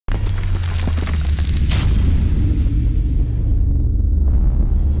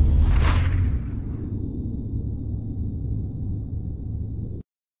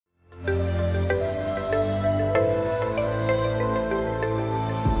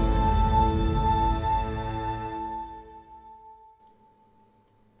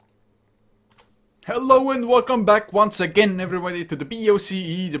Hello and welcome back once again, everybody, to the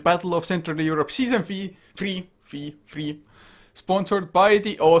BOCE, the Battle of Central Europe Season 3, sponsored by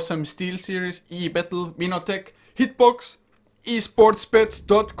the awesome Steel Series, eBattle, Minotech, Hitbox,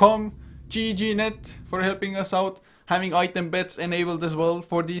 esportsbets.com, GGNet for helping us out, having item bets enabled as well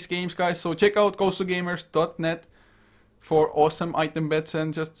for these games, guys. So check out coastogamers.net for awesome item bets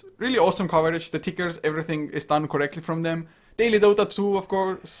and just really awesome coverage. The tickers, everything is done correctly from them. Daily Dota 2, of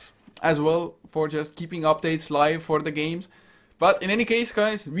course, as well, for just keeping updates live for the games. But in any case,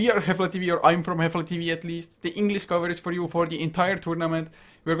 guys, we are HeflaTV, or I'm from HeflaTV at least, the English coverage for you for the entire tournament.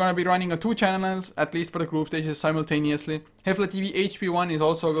 We're gonna be running on 2 channels, at least for the group stages, simultaneously. HeflaTV HP1 is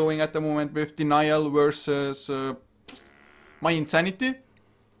also going at the moment with Denial versus My Insanity.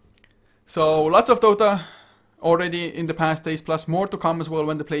 So lots of Dota already in the past days, plus more to come as well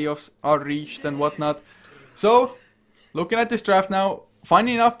when the playoffs are reached and whatnot. So, looking at this draft now,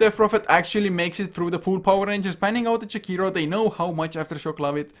 funny enough, Death Prophet actually makes it through the pool. Power Rangers panning out the Chikiro. They know how much Aftershock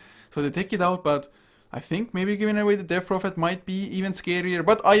love it, so they take it out, but I think maybe giving away the Death Prophet might be even scarier.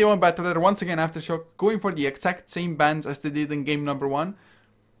 But IO and Battler, once again Aftershock, going for the exact same bans as they did in game number 1.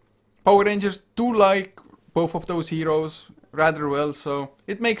 Power Rangers do like both of those heroes rather well, so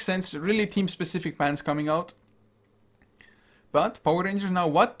it makes sense. Really team-specific bans coming out. But Power Rangers now,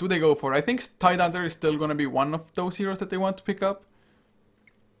 what do they go for? I think Tidehunter is still going to be one of those heroes that they want to pick up.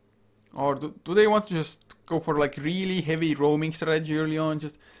 Or do they want to just go for like really heavy roaming strategy early on?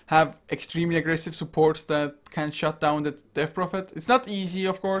 Just have extremely aggressive supports that can shut down the Death Prophet. It's not easy,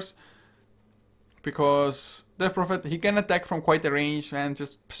 of course, because Death Prophet, he can attack from quite a range and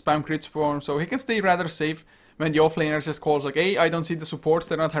just spam crit spawn, so he can stay rather safe when the offlaner just calls like, hey, I don't see the supports,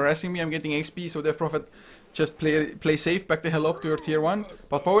 they're not harassing me, I'm getting XP, so Death Prophet just play safe, back the hell off to your tier 1.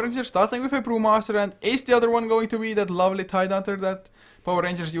 But Power Rangers starting with a Brewmaster, and is the other one going to be that lovely Tidehunter that Power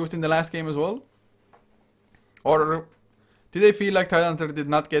Rangers used in the last game as well? Or did they feel like Tidehunter did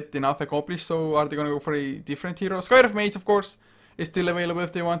not get enough accomplished, so are they going to go for a different hero? Skyriff Mage, of course, is still available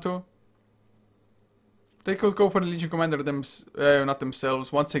if they want to. They could go for the Legion Commander not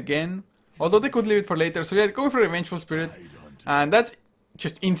themselves once again, although they could leave it for later. So yeah, going for a Vengeful Spirit, and that's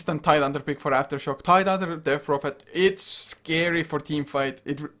just instant Tidehunter pick for Aftershock. Tidehunter, Death Prophet, it's scary for teamfight.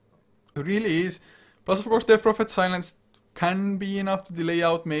 It really is. Plus, of course, Death Prophet Silence can be enough to delay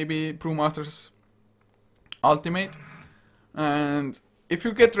out maybe Brewmaster's ultimate. And if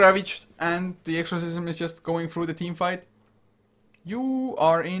you get Ravaged and the Exorcism is just going through the teamfight, you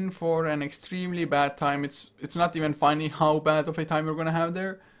are in for an extremely bad time. It's not even funny how bad of a time you're gonna have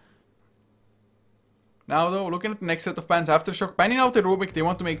there. Now though, looking at the next set of bans, Aftershock banning out the Rubik. They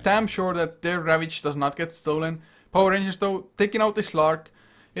want to make damn sure that their Ravage does not get stolen. Power Rangers though, taking out the Slark.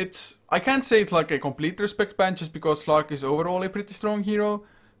 I can't say it's like a complete respect ban just because Slark is overall a pretty strong hero.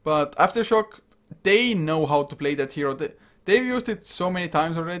 But Aftershock, they know how to play that hero. They've used it so many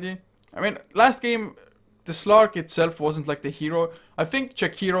times already. I mean, last game, the Slark itself wasn't like the hero. I think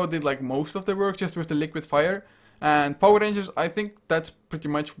Chikiro did like most of the work just with the Liquid Fire. And Power Rangers, I think that's pretty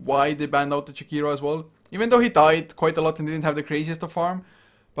much why they banned out the Chikiro as well. Even though he died quite a lot and didn't have the craziest of farm.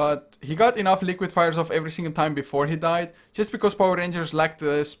 But he got enough Liquid Fires off every single time before he died. Just because Power Rangers lacked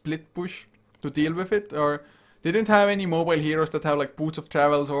the split push to deal with it. Or they didn't have any mobile heroes that have like Boots of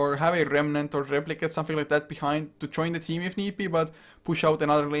Travels or have a Remnant or Replicate, something like that behind to join the team if need be, but push out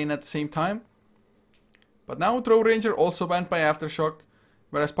another lane at the same time. But now Throw Ranger also banned by Aftershock.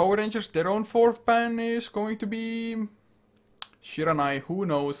 Whereas Power Rangers, their own 4th ban is going to be Shiranai. Who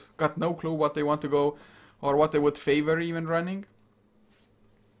knows? Got no clue what they want to go or what they would favor even running.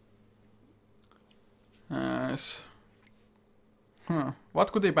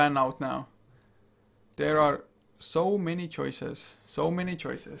 What could they ban out now? There are so many choices. So many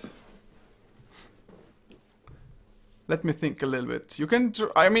choices. Let me think a little bit. You can,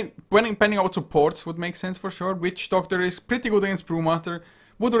 I mean, panning out supports would make sense for sure. Witch Doctor is pretty good against Brewmaster.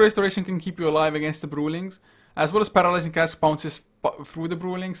 Voodoo Restoration can keep you alive against the Brewlings. As well as Paralyzing Cast bounces through the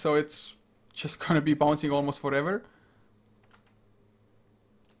Brewlings, so it's just gonna be bouncing almost forever.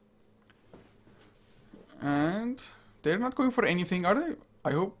 And they're not going for anything, are they?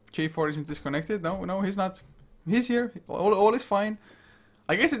 I hope J4 isn't disconnected. No, he's not. He's here. All is fine.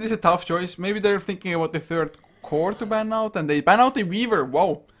 I guess it is a tough choice. Maybe they're thinking about the 3rd core to ban out, and they ban out the Weaver.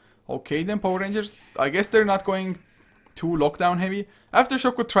 Wow. Okay then, Power Rangers. I guess they're not going too lockdown heavy.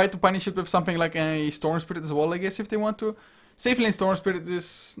 Aftershock could try to punish it with something like a Storm Spirit as well, I guess, if they want to. Safely in Storm Spirit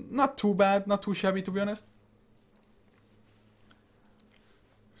is not too bad, not too shabby to be honest.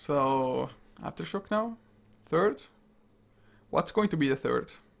 So, Aftershock now. 3rd. What's going to be the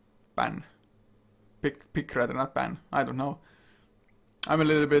 3rd? Ban. Pick rather, not ban. I don't know. I'm a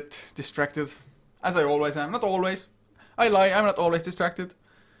little bit distracted. As I always am. Not always. I lie, I'm not always distracted.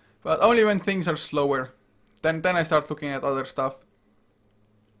 But only when things are slower. Then I start looking at other stuff.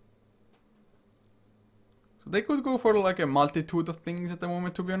 So they could go for like a multitude of things at the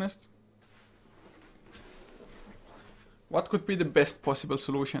moment, to be honest. What could be the best possible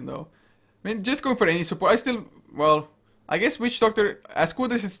solution though? I mean, just going for any support. I still, well, I guess Witch Doctor, as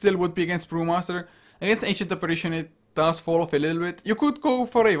good as it still would be against Brewmaster, against Ancient Apparition it does fall off a little bit. You could go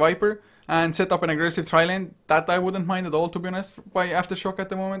for a Viper and set up an aggressive tri-lane. That I wouldn't mind at all, to be honest, by Aftershock at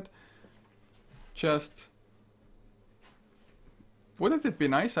the moment. Just... wouldn't it be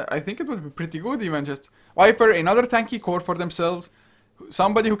nice? I think it would be pretty good even. Just Viper, another tanky core for themselves.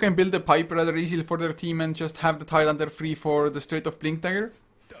 Somebody who can build a pipe rather easily for their team and just have the Tidehunter free for the straight of Blink Dagger.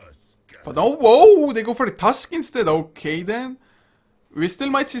 But oh, whoa, they go for a Tusk instead. Okay then. We still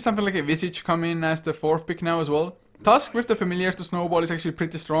might see something like a Visage come in as the 4th pick now as well. Tusk with the Familiars to Snowball is actually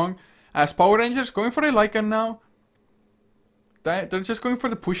pretty strong. As Power Rangers going for a Lycan now. They're just going for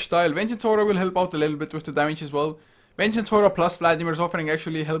the push style. Vengeance Aura will help out a little bit with the damage as well. Vengeance Aura plus Vladimir's offering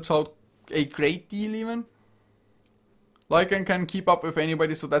actually helps out a great deal even. Lycan can keep up with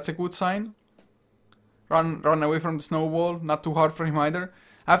anybody, so that's a good sign. Run away from the Snowball, not too hard for him either.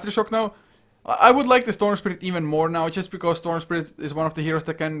 Aftershock now, I would like the Storm Spirit even more now, just because Storm Spirit is one of the heroes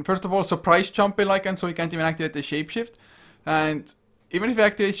that can, first of all, surprise jump a Lycan, so he can't even activate the Shapeshift. And even if he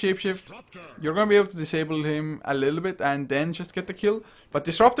activates Shapeshift, you're going to be able to disable him a little bit and then just get the kill. But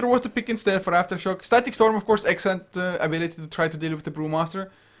Disruptor was the pick instead for Aftershock. Static Storm, of course, excellent ability to try to deal with the Brewmaster.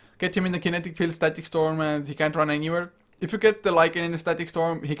 Get him in the kinetic field, Static Storm, and he can't run anywhere. If you get the Lycan in the Static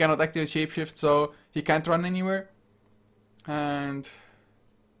Storm, he cannot activate Shapeshift, so he can't run anywhere. And...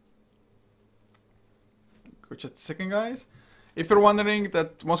 just a second, guys. If you're wondering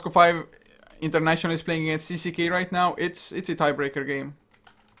that Moscow 5 International is playing against CCK right now, it's a tiebreaker game.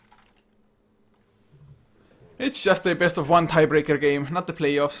 It's just a best of one tiebreaker game, not the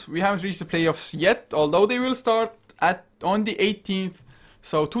playoffs. We haven't reached the playoffs yet, although they will start on the 18th.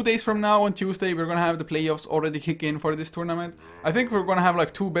 So 2 days from now, on Tuesday, we're gonna have the playoffs already kick in for this tournament. I think we're gonna have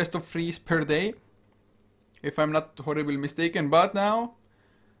like 2 best of 3s per day, if I'm not horribly mistaken. But now,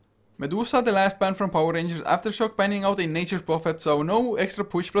 Medusa, the last ban from Power Rangers, Aftershock banning out a Nature's Prophet, so no extra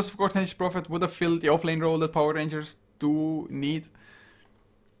push. Plus, of course, Nature's Prophet would have filled the offlane role that Power Rangers do need.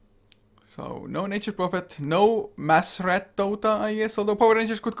 So, no Nature's Prophet, no Mass Rat Dota, I guess. Although Power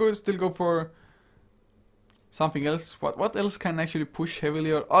Rangers could still go for something else. What else can actually push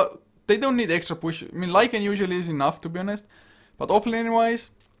heavily? Or they don't need extra push. I mean, Lycan usually is enough, to be honest. But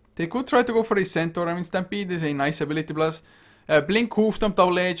offlane-wise, they could try to go for a Centaur. I mean, Stampede is a nice ability. Plus, Blink Hoofstomp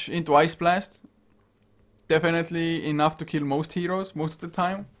Double Edge into Ice Blast. Definitely enough to kill most heroes most of the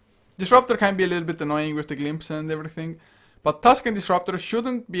time. Disruptor can be a little bit annoying with the glimpse and everything. But Tusk and Disruptor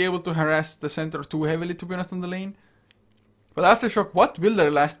shouldn't be able to harass the center too heavily, to be honest, on the lane. But Aftershock, what will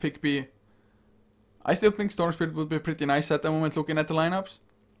their last pick be? I still think Storm Spirit would be pretty nice at the moment looking at the lineups.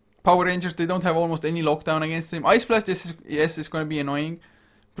 Power Rangers, they don't have almost any lockdown against him. Ice Blast, yes, is going to be annoying.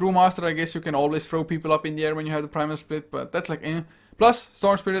 Brewmaster, I guess you can always throw people up in the air when you have the primal split, but that's like eh. Plus,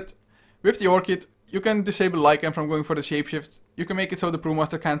 Storm Spirit, with the Orchid, you can disable Lycan from going for the shapeshifts. You can make it so the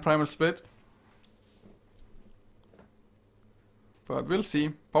Brewmaster can't primal split. But we'll see.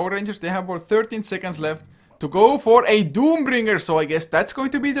 Power Rangers, they have about 13 seconds left to go for a Doombringer, so I guess that's going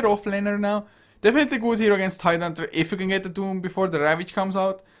to be their offlaner now. Definitely good hero against Tidehunter if you can get the Doom before the Ravage comes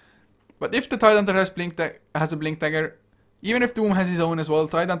out. But if the Tidehunter has a Blink Dagger, even if Doom has his own as well,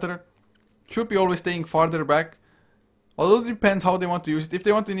 Tidehunter should be always staying farther back. Although it depends how they want to use it. If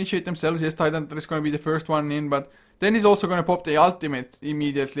they want to initiate themselves, yes, Tidehunter is going to be the first one in, but then he's also going to pop the ultimate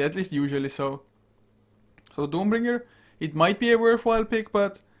immediately, at least usually, so Doombringer, it might be a worthwhile pick,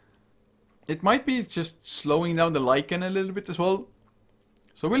 but it might be just slowing down the Lycan a little bit as well.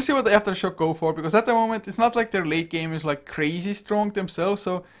 So we'll see what the Aftershock go for, because at the moment it's not like their late game is like crazy strong themselves,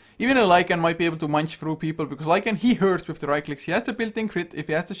 so even a Lycan might be able to munch through people, because Lycan, he hurts with the right clicks. He has the built-in crit if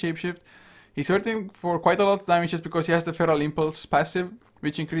he has the shapeshift. He's hurting for quite a lot of damage just because he has the Feral Impulse passive,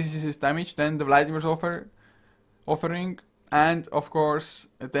 which increases his damage, then the Vladimir's offering, and of course,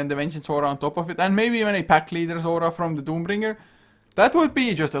 then the Vengeance Aura on top of it, and maybe even a Pack Leader's Aura from the Doombringer. That would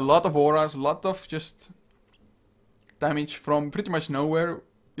be just a lot of auras, a lot of just damage from pretty much nowhere.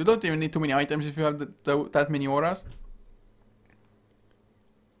 You don't even need too many items if you have that many auras.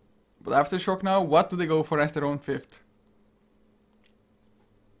 But Aftershock now, what do they go for as their own 5th?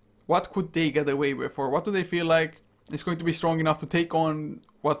 What could they get away with, or what do they feel like is going to be strong enough to take on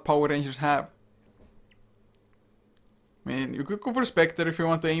what Power Rangers have? I mean, you could go for Spectre if you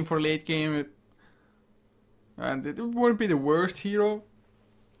want to aim for late game, and it wouldn't be the worst hero.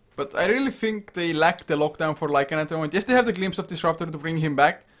 But I really think they lack the lockdown for Lycan at the moment. Yes, they have the glimpse of Disruptor to bring him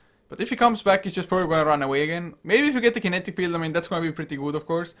back. But if he comes back, he's just probably going to run away again. Maybe if you get the Kinetic Field, I mean, that's going to be pretty good, of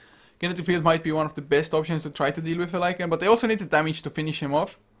course. Kinetic Field might be one of the best options to try to deal with a Lycan. But they also need the damage to finish him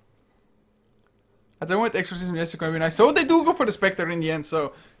off. At the moment, Exorcism, yes, it's going to be nice. So they do go for the Spectre in the end.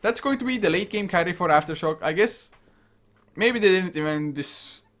 So that's going to be the late game carry for Aftershock. I guess maybe they didn't even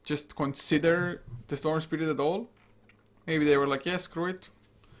just consider the Storm Spirit at all. Maybe they were like, yeah, screw it.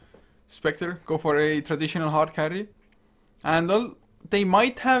 Spectre, go for a traditional hard carry. And well, they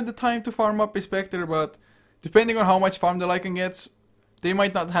might have the time to farm up a Spectre, but depending on how much farm the Lycan gets, they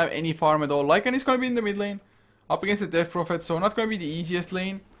might not have any farm at all. Lycan is going to be in the mid lane, up against the Death Prophet, so not going to be the easiest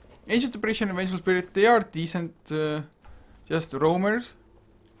lane. Ancient Apparition and Vengeful Spirit, they are decent, just roamers.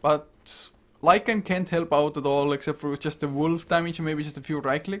 But Lycan can't help out at all, except for just the wolf damage and maybe just a few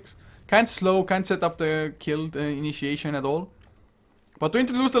right clicks. Can't slow, can't set up the kill initiation at all. But to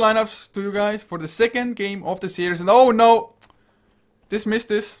introduce the lineups to you guys for the second game of the series, and oh no! This missed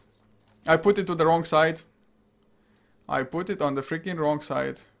this. I put it to the wrong side. I put it on the freaking wrong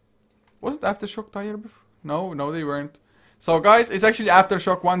side. Was it Aftershock tire before? No, they weren't. So guys, it's actually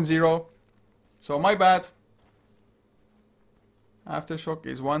Aftershock 1-0. So my bad. Aftershock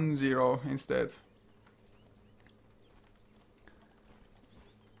is 1-0 instead.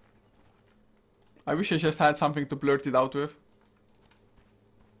 I wish I just had something to blurt it out with.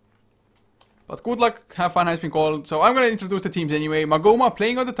 But good luck, have fun has been called. So I'm going to introduce the teams anyway. Magoma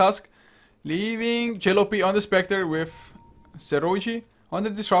playing on the Tusk. Leaving Jalopy on the Spectre with Seroji on the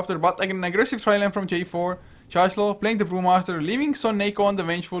Disruptor. But an aggressive tri-lane from J4. Chaslo playing the Brewmaster. Leaving Son Neko on the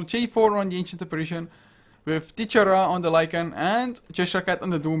Vengeful. J4 on the Ancient Apparition. With Tichara on the Lycan. And Cheshire Cat on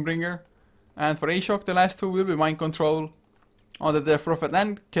the Doombringer. And for A-Shock, the last two will be Mind Control on the Death Prophet.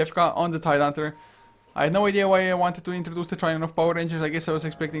 And Kefka on the Tidehunter. I had no idea why I wanted to introduce the Trident of Power Rangers. I guess I was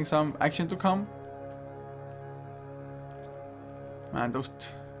expecting some action to come. Man,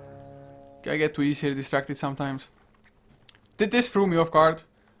 I get too easily distracted sometimes. This threw me off guard.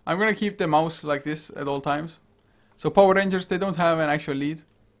 I'm gonna keep the mouse like this at all times. So Power Rangers, they don't have an actual lead.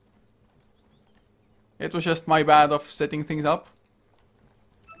 It was just my bad of setting things up.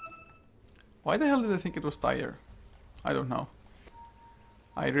 Why the hell did I think it was Tire? I don't know.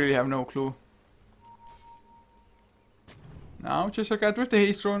 I really have no clue. Now, Cheshire Cat with the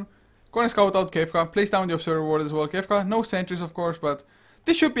Haste Rune. Gonna scout out Kefka. Place down the Observer Ward as well. Kefka, no sentries of course, but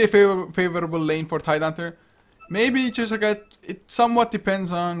this should be a favorable lane for Tidehunter. Maybe Cheshire Cat, it somewhat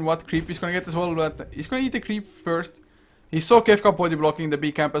depends on what creep he's gonna get as well, but he's gonna eat the creep first. He saw Kefka body blocking the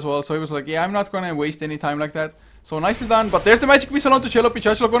B camp as well, so he was like, yeah, I'm not gonna waste any time like that. So nicely done, but there's the Magic Missile onto Jalopy.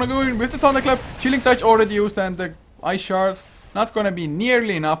 Chaslo gonna go in with the Thunderclap. Chilling Touch already used, and the Ice Shard not gonna be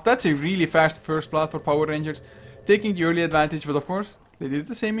nearly enough. That's a really fast first blood for Power Rangers. Taking the early advantage, but of course, they did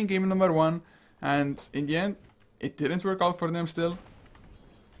the same in game number 1. And in the end, it didn't work out for them still.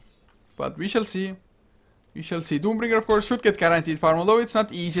 But we shall see. We shall see. Doombringer, of course, should get guaranteed farm. Although it's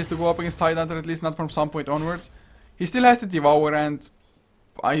not easiest to go up against Tidehunter, at least not from some point onwards. He still has the Devour, and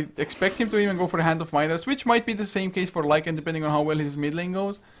I expect him to even go for a Hand of Midas, which might be the same case for Lycan, depending on how well his mid lane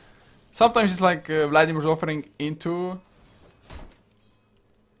goes. Sometimes it's like Vladimir's offering into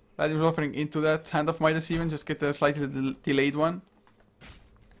that Hand of Midas even, just get a slightly delayed one.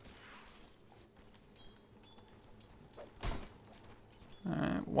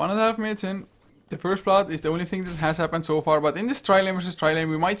 One and a half minutes in. The first blood is the only thing that has happened so far, but in this tri-lane versus tri-lane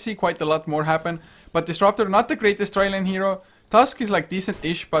we might see quite a lot more happen. But Disruptor, not the greatest tri-lane hero. Tusk is like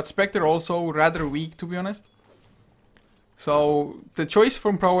decent-ish, but Spectre also rather weak, to be honest. So the choice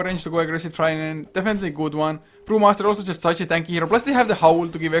from Power Range to go aggressive tri-lane, definitely a good one. Brewmaster also just such a tanky hero. Plus they have the Howl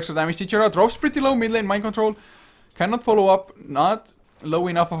to give extra damage. Tichara drops pretty low mid lane, Mind Control. Cannot follow up, not low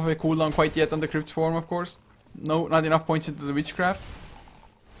enough of a cooldown quite yet on the Crypt form, of course. No, not enough points into the Witchcraft.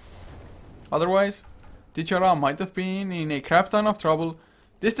 Otherwise, Tichara might have been in a crap ton of trouble.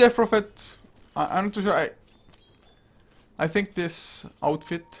 This Death Prophet, I'm not too sure. I think this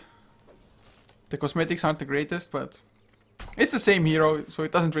outfit, the cosmetics aren't the greatest, but it's the same hero, so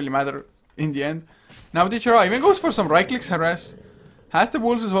it doesn't really matter in the end. Now Tichara even goes for some right clicks, harass. Has the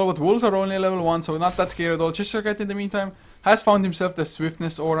wolves as well, but wolves are only level 1, so not that scary at all. Cheshire Cat in the meantime has found himself the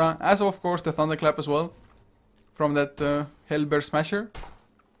swiftness aura, as of course the thunderclap as well, from that Hellbear Smasher.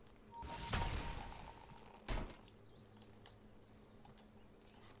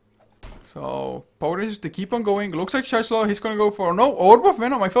 So, Power Rangers, they keep on going. Looks like Chaslo, he's gonna go for, no, Orb of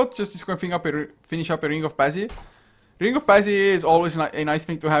Venom. I thought just he's gonna finish up a Ring of Pazzi. Ring of Pazzi is always a nice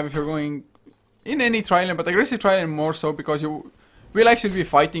thing to have if you're going in any tri-lane, but aggressive tri-lane more so, because you will actually be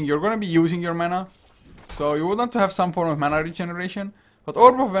fighting. You're gonna be using your mana, so you would want to have some form of mana regeneration. But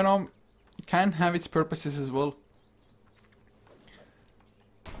Orb of Venom can have its purposes as well.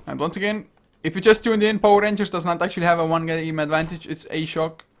 And once again, if you just tuned in, Power Rangers does not actually have a one game advantage. It's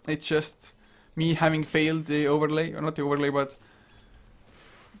Aftershock. It's just me having failed the overlay, or not the overlay, but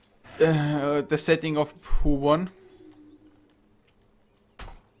the setting of who won.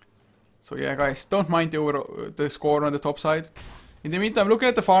 So yeah, guys, don't mind the score on the top side. In the meantime, looking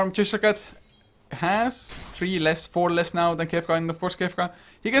at the farm, Cheshire has 4 less now than Kefka, and of course Kefka,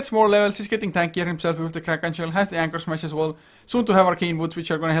 he gets more levels, he's getting tankier himself with the Kraken Shell, has the Anchor Smash as well, soon to have Arcane Woods,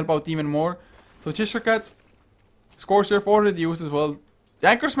 which are going to help out even more. So Cheshire Score Surf already used as well. The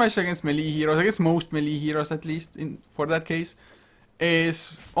Anchor Smash against melee heroes, against most melee heroes at least, for that case,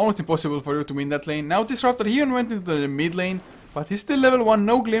 is almost impossible for you to win that lane. Now Disruptor, he even went into the mid lane, but he's still level 1,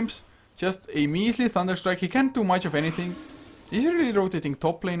 no glimpse, just a measly Thunderstrike, he can't do much of anything. Is he really rotating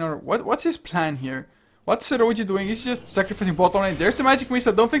top lane, or what's his plan here? What's Seroji doing? He's just sacrificing bottom lane. There's the Magic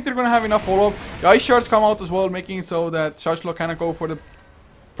Missile. I don't think they're going to have enough follow-up. The Ice Shards come out as well, making it so that Shashlo cannot go for the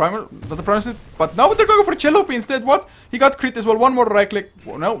primer, not the primer, but now they're going for Cellope instead. What? He got crit as well. One more right click.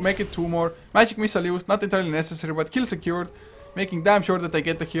 No, make it 2 more. Magic Missile used. Not entirely necessary, but kill secured. Making damn sure that they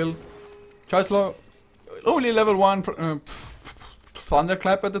get the kill. Shashlo, only level 1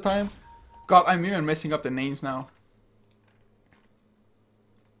 Thunderclap at the time. God, I'm even messing up the names now.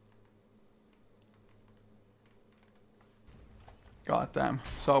 God damn.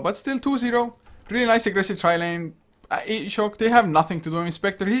 So, but still 2-0. Really nice aggressive tri-lane. Shock, they have nothing to do.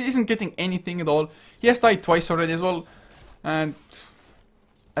 Inspector, he isn't getting anything at all. He has died twice already as well. And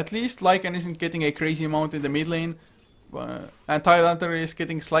at least Lycan isn't getting a crazy amount in the mid lane. And Tidehunter is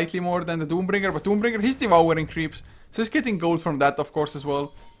getting slightly more than the Doombringer. But Doombringer, he's devouring creeps. So he's getting gold from that, of course, as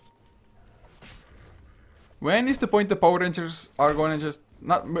well. When is the point the Power Rangers are going to just,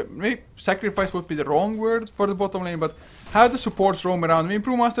 not, maybe sacrifice would be the wrong word for the bottom lane, but have the supports roam around. I mean,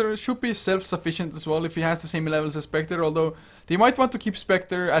 Brewmaster should be self-sufficient as well if he has the same levels as Spectre, although they might want to keep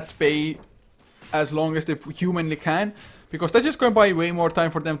Spectre at bay as long as they humanly can, because that's just going to buy way more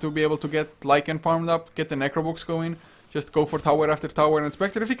time for them to be able to get Lycan farmed up, get the Necrobox going, just go for tower after tower, and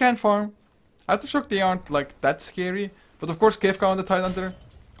Spectre, if he can't farm, Aftershock, they aren't like that scary, but of course Kefka on the Tidehunter.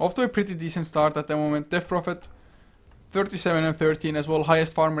 Off to a pretty decent start at the moment. Death Prophet, 37 and 13 as well,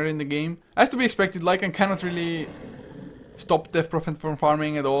 highest farmer in the game. As to be expected, Lycan cannot really stop Death Prophet from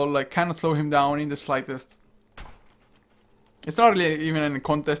farming at all, like cannot slow him down in the slightest. It's not really even in a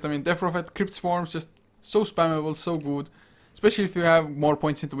contest. I mean, Death Prophet, Crypt Swarms, just so spammable, so good. Especially if you have more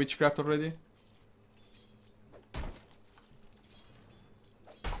points into Witchcraft already.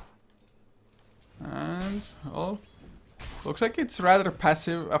 And, well, looks like it's rather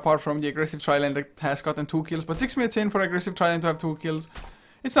passive, apart from the aggressive tri-lane that has gotten 2 kills. But 6 minutes in for aggressive tri-lane to have 2 kills,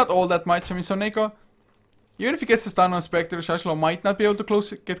 it's not all that much. I mean, so Neko, even if he gets the stun on Spectre, Shashlo might not be able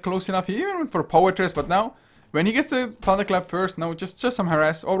to get close enough. He even went for Power Trace, but now, when he gets the Thunderclap first, no, just some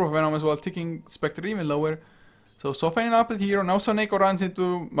harass. Orb of Venom as well, ticking Spectre even lower. So softening up the hero. Now Soneko runs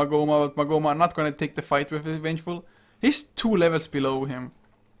into Magoma, but Magoma not going to take the fight with Vengeful. He's 2 levels below him.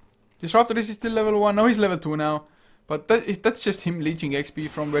 Disruptor is still level 1, now he's level 2 now. But that's just him leeching XP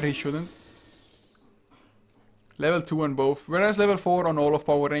from where he shouldn't. Level 2 on both, whereas level 4 on all of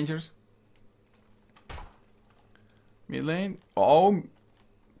Power Rangers. Mid lane. Oh,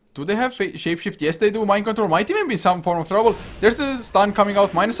 do they have Shapeshift? Yes, they do. Mind Control might even be some form of trouble. There's the stun coming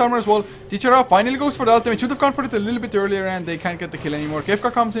out, minus armor as well. Teachera finally goes for the ultimate. Should have gone for it a little bit earlier and they can't get the kill anymore.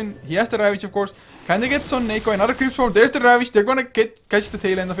 Kefka comes in, he has the Ravage of course. Can they get Son Neko? Another Creep Swarm. There's the Ravage, they're gonna catch the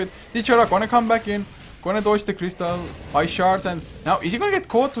tail end of it. Teachera gonna come back in. Gonna dodge the crystal, Ice Shards, and now is he gonna get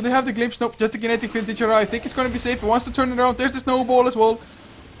caught? Do they have the glimpse? Nope, just the kinetic field. Teachera, I think it's gonna be safe. He wants to turn it around. There's the snowball as well.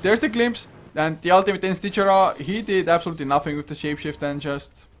 There's the glimpse, and the ultimate ends. Teachera, he did absolutely nothing with the shapeshift and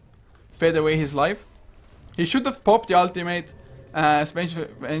just fed away his life. He should have popped the ultimate as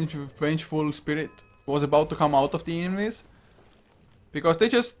Vengeful Spirit was about to come out of the enemies, because they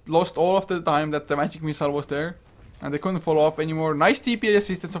just lost all of the time that the Magic Missile was there, and they couldn't follow up anymore. Nice TP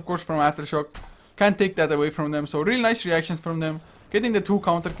assistance, of course, from Aftershock. Can't take that away from them, so really nice reactions from them. Getting the 2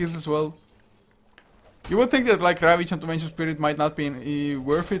 counter kills as well. You would think that like Ravage and Vengeful Spirit might not be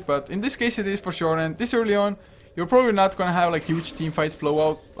worth it, but in this case it is for sure. And this early on, you're probably not gonna have like huge team fights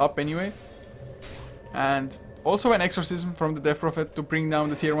blow up anyway. And also an Exorcism from the Death Prophet to bring down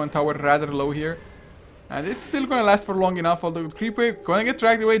the tier 1 tower rather low here. And it's still gonna last for long enough, although the Creep Wave gonna get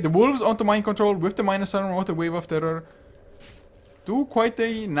dragged away. The Wolves onto Mind Control with the minus armor, with the Wave of Terror. Do quite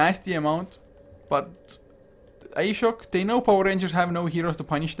a nasty amount. But Aftershock, they know Power Rangers have no heroes to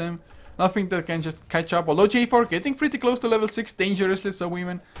punish them. Nothing that can just catch up. Although J4 getting pretty close to level 6, dangerously so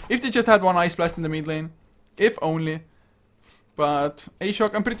even. If they just had one Ice Blast in the mid lane. If only. But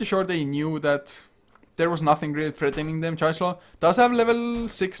Aftershock, I'm pretty sure they knew that there was nothing really threatening them. Chargelaw does have level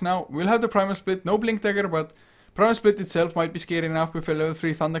 6 now. We'll have the Primal Split, no Blink Dagger, but Primal Split itself might be scary enough with a level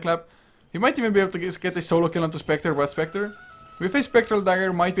 3 Thunderclap. He might even be able to get a solo kill onto Spectre, but Spectre, with a Spectral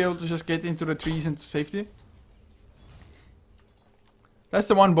Dagger, might be able to just get into the trees into safety. That's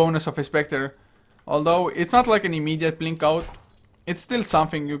the one bonus of a Spectre. Although it's not like an immediate blink out, it's still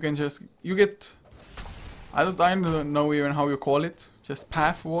something you can just, you get, I don't know even how you call it. Just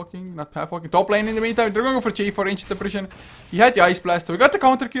path walking, not path walking. Top lane in the meantime, they're going for J4 Ancient Depression. He had the Ice Blast, so we got the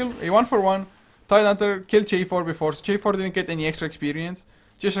counter kill, a 1-for-1. Tidehunter killed J4 before, so J4 didn't get any extra experience.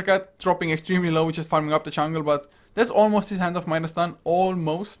 Jesharkat dropping extremely low, just farming up the jungle, but that's almost his hand of minus stun,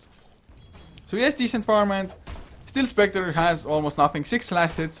 almost. So he has decent farm and still Spectre has almost nothing, 6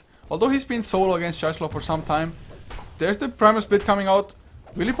 last hits. Although he's been solo against Chargelaw for some time. There's the Primal Split coming out.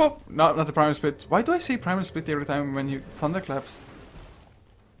 Will he pop? No, not the Primal Split. Why do I say Primal Split every time when he thunderclaps?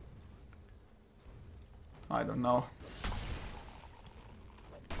 I don't know.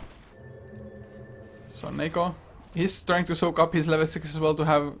 So Neko, he's trying to soak up his level 6 as well to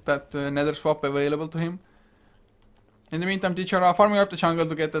have that nether swap available to him. In the meantime, Tichara farming up the jungle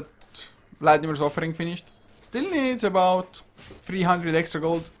to get that Vladimir's offering finished. Still needs about 300 extra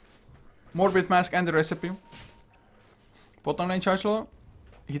gold. More Bit Mask and the recipe. Bottom lane Chargelaw.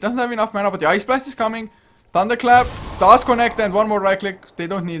 He doesn't have enough mana, but the Ice Blast is coming. Thunderclap does connect and one more right click. They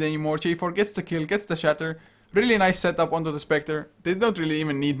don't need any more. J4 gets the kill, gets the shatter. Really nice setup onto the Spectre. They don't really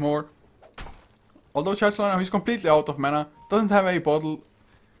even need more. Although Chargelaw now he's completely out of mana. Doesn't have a bottle.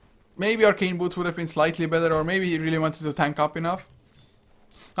 Maybe Arcane Boots would have been slightly better, or maybe he really wanted to tank up enough.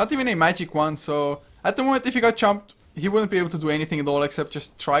 Not even a magic one, so at the moment if he got jumped, he wouldn't be able to do anything at all except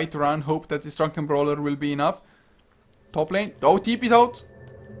just try to run, hope that his Drunken Brawler will be enough. Top lane. Oh, TP's out.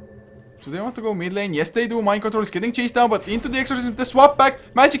 Do they want to go mid lane? Yes, they do. Mind Control is getting chased down, but into the Exorcism. The swap back.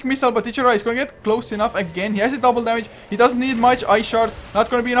 Magic Missile, but Tichara is going to get close enough again. He has a double damage. He doesn't need much. Ice Shards. Not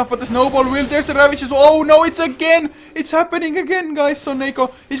going to be enough, but the Snowball will. There's the Ravage as well. Oh, no, it's again. It's happening again, guys. So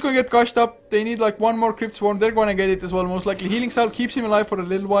Neko, he's going to get gushed up. They need like one more Crypt Swarm. They're going to get it as well, most likely. Healing Salve keeps him alive for a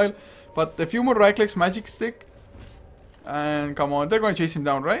little while, but a few more right clicks. Magic Stick. And come on, they're going to chase him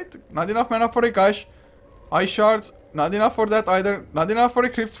down, right? Not enough mana for a Gush. Ice Shards. Not enough for that either. Not enough for a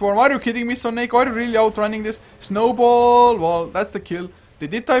Crypt Swarm. Are you kidding me, Soneko? Are you really outrunning this? Snowball. Well, that's the kill. They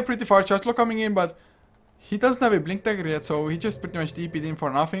did tie pretty far. Chargelaw coming in, but he doesn't have a Blink Dagger yet, so he just pretty much DP'd in for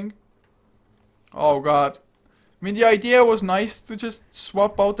nothing. Oh god. I mean, the idea was nice to just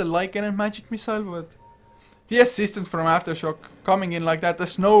swap out the Lycan and Magic Missile, but the assistance from Aftershock coming in like that. The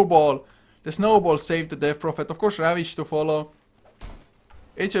Snowball. The Snowball saved the Death Prophet. Of course, Ravage to follow.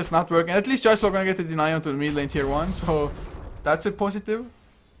 It's just not working. At least Chargelaw gonna get the deny onto the mid lane tier 1, so that's a positive.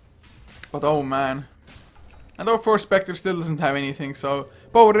 But oh man. And of course Spectre still doesn't have anything, so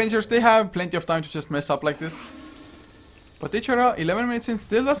Power Rangers, they have plenty of time to just mess up like this. But Tichara, 11 minutes in,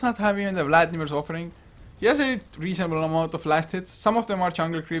 still does not have even the Vladimir's offering. He has a reasonable amount of last hits. Some of them are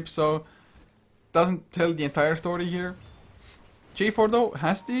jungle creeps, so doesn't tell the entire story here. J4 though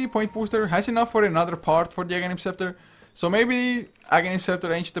has the point booster, has enough for another part for the Aghanim Scepter. So maybe Aghanim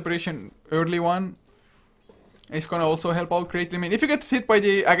Scepter Ancient Depression early one is gonna also help out greatly. I mean, if you get hit by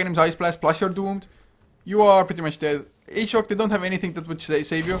the Aghanim's Ice Blast plus you're doomed, you are pretty much dead. Aftershock, they don't have anything that would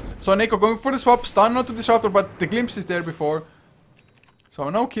save you. So Neko going for the swap, stun onto Disruptor, but the glimpse is there before. So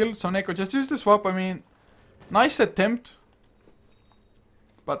no kill, so Neko just use the swap. I mean, nice attempt,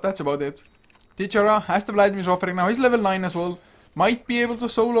 but that's about it. Tichara has the Vladimir's offering now, he's level 9 as well. Might be able to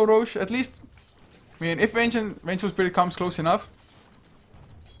solo Roche, at least. I mean, if Vengeful Spirit comes close enough,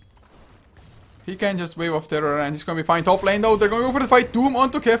 he can just wave off Terror and he's gonna be fine. Top lane though, they're going to go for the fight. Doom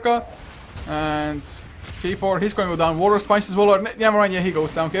onto Kefka. And J4, he's going to go down. Warlords punch as well, or never mind, yeah, he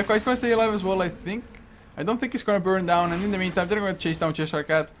goes down. Kefka is going to stay alive as well, I think. I don't think he's going to burn down, and in the meantime, they're going to chase down Cheshire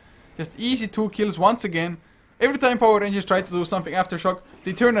Cat. Just easy 2 kills once again. Every time Power Rangers try to do something Aftershock,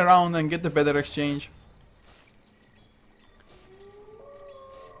 they turn around and get the better exchange.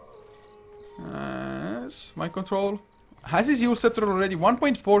 Mind Control has his Yule Scepter already,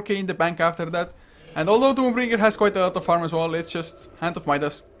 1.4k in the bank after that. And although Doombringer has quite a lot of farm as well, it's just Hand of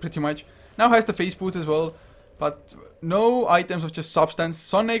Midas pretty much. Now has the Face Boost as well, but no items of just substance.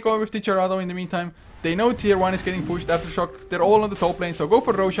 Son Neko with Ticharado in the meantime. They know tier 1 is getting pushed. Aftershock, they're all on the top lane, so go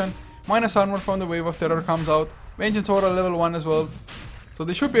for Roshan. Minus armor from the Wave of Terror comes out. Vengeance Aura level 1 as well. So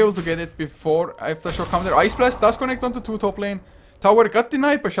they should be able to get it before Aftershock comes there. Ice Blast does connect onto 2 top lane. Tower got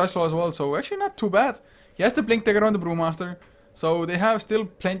denied by Chargelaw as well, so actually not too bad. He has the Blink Dagger on the Brewmaster, so they have still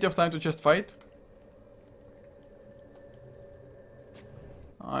plenty of time to just fight.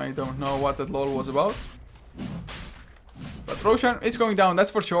 I don't know what that lol was about. But Roshan, it's going down,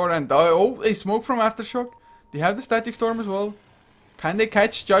 that's for sure. And oh, a smoke from Aftershock. They have the static storm as well. Can they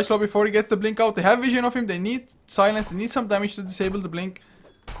catch Joshua before he gets the blink out? They have vision of him. They need silence. They need some damage to disable the blink.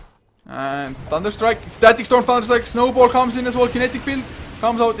 And Thunderstrike, static storm, Thunderstrike, snowball comes in as well. Kinetic field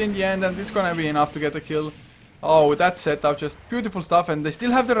comes out in the end, and it's gonna be enough to get a kill. Oh, with that setup, just beautiful stuff. And they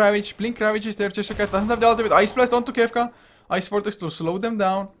still have the Ravage. Blink Ravage is there. Cheshire doesn't have the ultimate. Ice Blast onto Kefka. Ice Vortex to slow them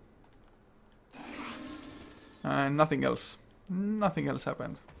down. And nothing else. Nothing else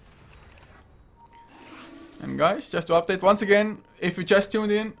happened. And guys, just to update once again, if you just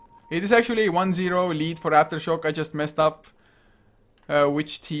tuned in, it is actually a 1-0 lead for Aftershock. I just messed up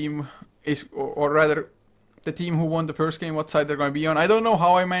which team is, or rather, the team who won the first game, what side they're going to be on. I don't know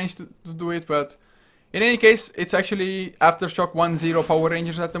how I managed to do it, but in any case, it's actually Aftershock 1-0 Power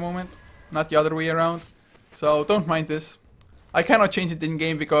Rangers at the moment, not the other way around. So don't mind this. I cannot change it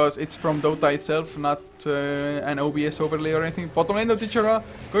in-game because it's from Dota itself, not an OBS overlay or anything. Bottom lane of Tichara,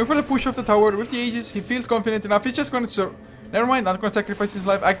 going for the push of the tower with the Aegis. He feels confident enough. He's just going to... Never mind, not going to sacrifice his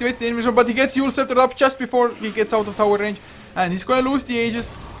life. Activates the enemy zone, but he gets Yule Scepter up just before he gets out of tower range. And he's going to lose the Aegis.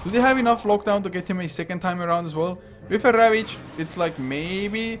 Do they have enough lockdown to get him a second time around as well? With a Ravage, it's like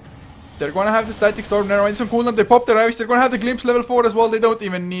maybe... They're going to have the static storm. Never mind, some cooldown. They pop the Ravage. They're going to have the Glimpse level 4 as well. They don't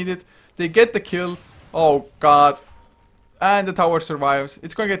even need it. They get the kill. Oh god. And the tower survives.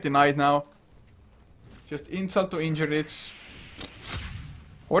 It's gonna get denied now. Just insult to injury. It's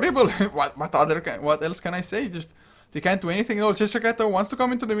horrible. What else can I say? Just they can't do anything at all. Cheshire wants to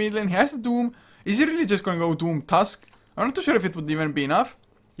come into the mid lane. He has the Doom. Is he really just gonna go Doom Tusk? I'm not too sure if it would even be enough.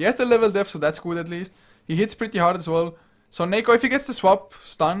 He has the level def, so that's good at least. He hits pretty hard as well. So Neko, if he gets the swap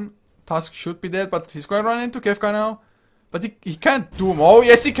stun, Tusk should be dead, but he's gonna run into Kefka now. But he can't Doom. Oh,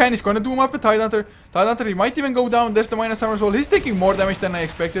 yes, he can. He's going to Doom up a Tidehunter. Tidehunter, he might even go down. There's the minus armor as well. He's taking more damage than I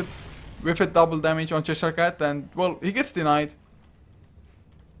expected. With a double damage on Cheshire Cat. And, well, he gets denied.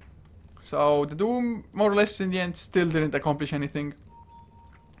 So, the Doom, more or less, in the end, still didn't accomplish anything.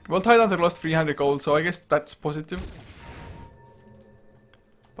 Well, Tidehunter lost 300 gold, so I guess that's positive.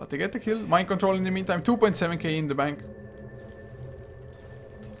 But they get the kill. Mind control in the meantime. 2.7k in the bank.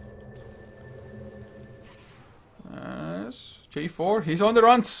 J4, he's on the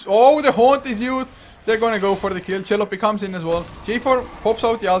run. Oh, the Haunt is used. They're gonna go for the kill. Chelopi comes in as well. J4 pops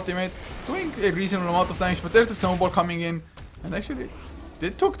out the ultimate, doing a reasonable amount of damage, but there's the snowball coming in. And actually,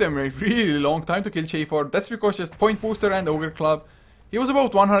 it took them a really long time to kill J4. That's because just Point Booster and Ogre Club. He was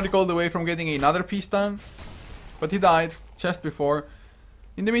about 100 gold away from getting another piece done, but he died just before.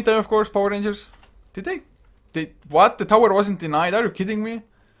 In the meantime, of course, Power Rangers. Did they... What? The tower wasn't denied? Are you kidding me?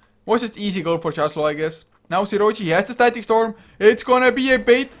 Was just easy goal for Chaslo, I guess. Now Sirochi, he has the static storm. It's gonna be a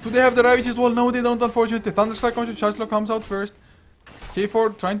bait. Do they have the Ravage as well? No, they don't, unfortunately. Thunderstrike onto Chaslo comes out first.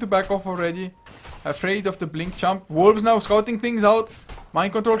 J4 trying to back off already. Afraid of the blink jump. Wolves now scouting things out.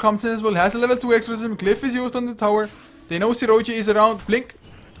 Mind control comes in as well. Has a level 2 exorcism. Cliff is used on the tower. They know Sirochi is around. Blink.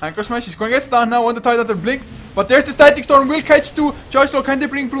 Anchor smash. He's gonna get stunned now on the Tidehunter. Blink. But there's the static storm. Will catch two. Joshua, can they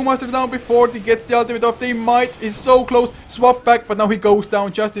bring Brewmaster down before he gets the ultimate off? They might. He's so close. Swap back, but now he goes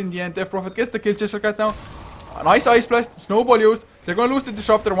down just in the end. Death Prophet gets the kill. Cheshire Cat now. A nice Ice Blast. Snowball used. They're gonna lose the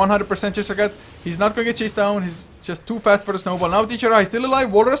Disruptor 100%. Cheshire Cat. He's not gonna get chased down. He's just too fast for the Snowball. Now Tichara is still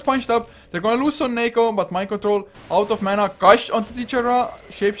alive. Walrus punched up. They're gonna lose on Neko, but Mind Control out of mana. Gush onto Tichara.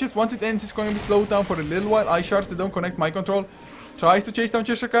 Shapeshift. Once it ends, it's gonna be slowed down for a little while. Ice Shards, they don't connect. Mind Control tries to chase down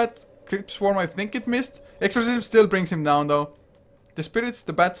Cheshire Cat. Crypt Swarm, I think it missed. Exorcism still brings him down though. The spirits,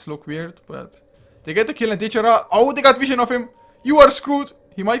 the bats look weird, but they get the kill. And Tichara, oh, they got vision of him. You are screwed.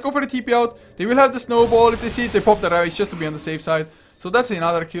 He might go for the TP out. They will have the snowball. If they see it, they pop the Ravage just to be on the safe side. So that's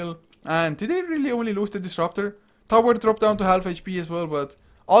another kill. And did they really only lose the Disruptor? Tower dropped down to half HP as well, but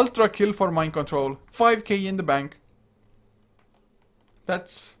ultra kill for Mind Control. 5k in the bank.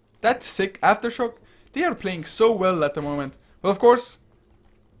 That's sick. Aftershock, they are playing so well at the moment. Well, of course,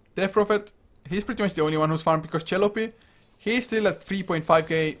 Death Prophet, he's pretty much the only one who's farmed because Chelopi, he's still at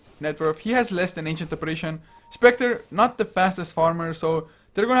 3.5k net worth. He has less than Ancient Apparition. Spectre, not the fastest farmer, so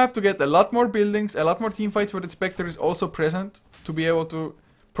they're gonna have to get a lot more buildings, a lot more team fights where the Spectre is also present to be able to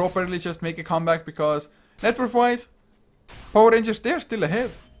properly just make a comeback, because net worth wise, Power Rangers, they're still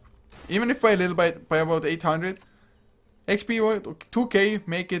ahead. Even if by a little bit, by about 800. XP, 2k,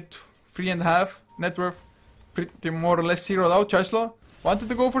 make it 3.5. Net worth, pretty more or less zeroed out. Chaslo wanted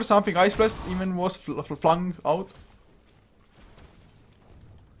to go for something. Ice Blast even was flung out.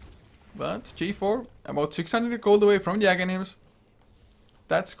 But J4, about 600 gold away from the Aghanims.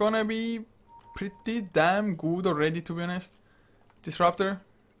 That's gonna be pretty damn good already, to be honest. Disruptor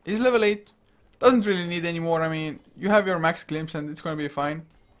is level 8. Doesn't really need any more. I mean, you have your max glimpse and it's gonna be fine.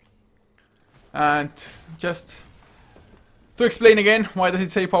 And just To explain again, why does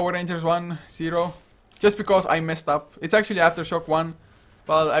it say Power Rangers 1-0? Just because I messed up. It's actually Aftershock 1,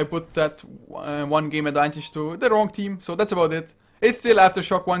 but I put that 1 game advantage to the wrong team, so that's about it. It's still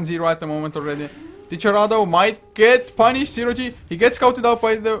Aftershock 1-0 at the moment already. Dicharado might get punished, 0G. He gets scouted out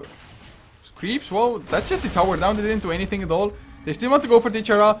by the creeps. Whoa, that's just the tower down. They didn't do anything at all. They still want to go for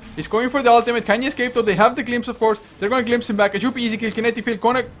Dichara. He's going for the ultimate. Can he escape though? They have the glimpse, of course. They're going to glimpse him back. It should be easy kill. Kinetic field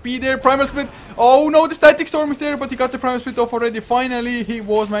gonna be there. Primal split. Oh no, the static storm is there, but he got the primal split off already. Finally, he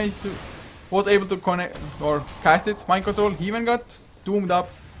was able to connect or cast it. Mind control. He even got doomed up.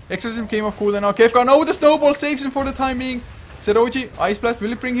 Exorcism came off cooldown now. Kefka. No, the snowball saves him for the time being. Seroji, Ice Blast,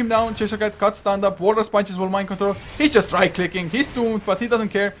 will it bring him down? Cheshire got stand up. Walrus punches will mind control. He's just right clicking. He's doomed, but he doesn't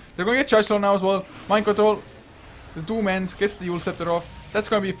care. They're going to get Chashlo now as well. Mind control. The Doom ends, gets the Yule Scepter off. That's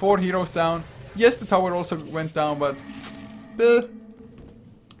going to be 4 heroes down. Yes, the tower also went down, but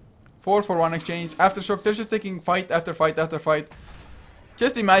 4 for 1 exchange. Aftershock, they're just taking fight after fight after fight.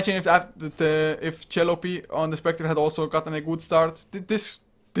 Just imagine if Chelopi on the Spectre had also gotten a good start. This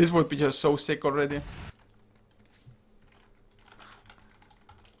would be just so sick already.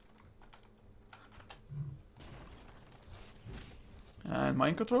 And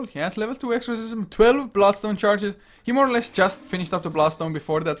mind control, he has level 2 exorcism, 12 bloodstone charges. He more or less just finished up the bloodstone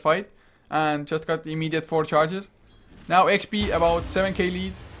before that fight and just got the immediate 4 charges. Now XP about 7k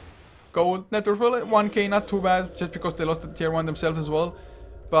lead. Gold net worth 1k, not too bad, just because they lost the tier 1 themselves as well.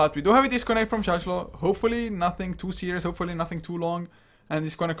 But we do have a disconnect from Chashlo. Hopefully nothing too serious, hopefully nothing too long. And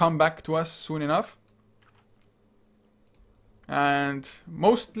it's gonna come back to us soon enough. And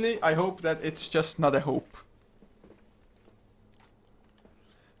mostly I hope that it's just not a hope.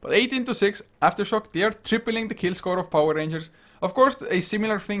 But 18-6, Aftershock, they are tripling the kill score of Power Rangers. Of course, a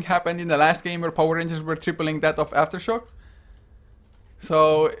similar thing happened in the last game where Power Rangers were tripling that of Aftershock.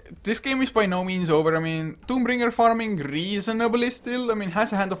 So, this game is by no means over. I mean, Doombringer farming reasonably still. I mean,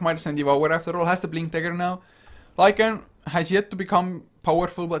 has a Hand of Midas and Devour after all, has the Blink Dagger now. Lycan has yet to become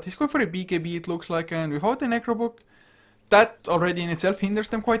powerful, but he's going for a BKB it looks like, and without the Necrobook, that already in itself hinders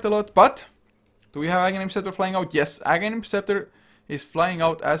them quite a lot. But, do we have Aghanim Scepter flying out? Yes, Aghanim Scepter is flying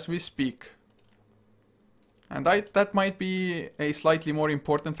out as we speak. And that might be a slightly more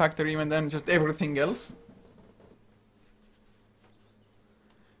important factor even than just everything else.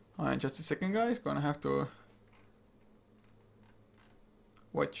 Just a second guys, gonna have to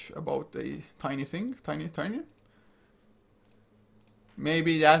watch about a tiny thing, tiny.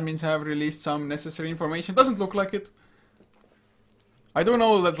 Maybe the admins have released some necessary information, doesn't look like it. I don't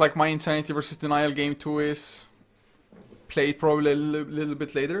know that like my Insanity versus Denial game 2 is played probably a little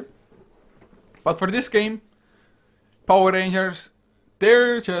bit later. But for this game, Power Rangers,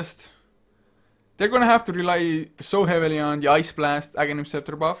 they're gonna have to rely so heavily on the Ice Blast Aghanim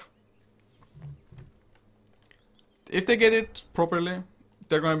Scepter buff. If they get it properly,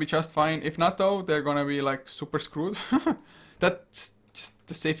 they're gonna be just fine. If not though, they're gonna be like super screwed. That's just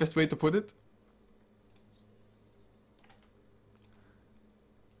the safest way to put it.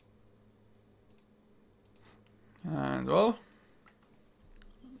 And well,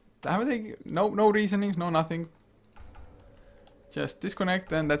 have they no reasonings, no nothing. Just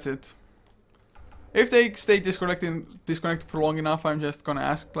disconnect and that's it. If they stay disconnected for long enough, I'm just gonna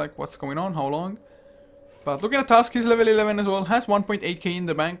ask like what's going on, how long. But looking at Tusk, he's level 11 as well, has 1.8k in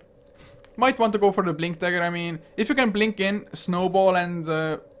the bank. Might want to go for the Blink Dagger. I mean, if you can blink in, snowball and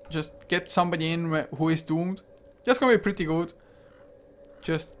just get somebody in who is doomed, that's gonna be pretty good.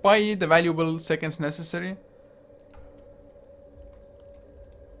 Just buy the valuable seconds necessary.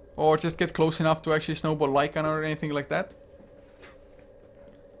 Or just get close enough to actually snowball Lycan or anything like that.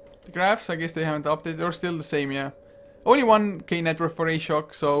 The graphs, I guess they haven't updated. They're still the same, yeah. Only 1k net worth for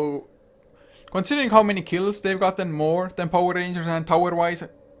A-Shock, so considering how many kills they've gotten more than Power Rangers and tower-wise,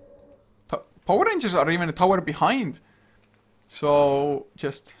 Power Rangers are even a tower behind. So,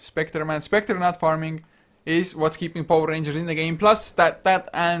 just Spectre, man. Spectre not farming is what's keeping Power Rangers in the game. Plus, that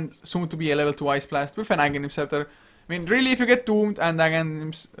and soon to be a level 2 Ice Blast with an Aghanim Scepter. I mean, really, if you get doomed and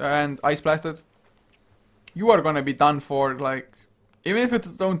Ice Blasted, you are gonna be done for, like, even if you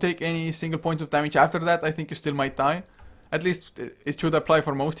don't take any single points of damage after that, I think you still might die. At least, it should apply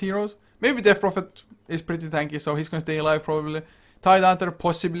for most heroes. Maybe Death Prophet is pretty tanky, so he's gonna stay alive probably. Tidehunter,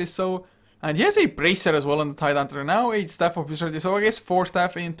 possibly so. And he has a Bracer as well on the Tidehunter now, 8 Staff of Wizardry, so I guess 4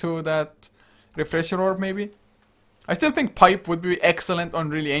 Staff into that Refresher Orb maybe. I still think Pipe would be excellent on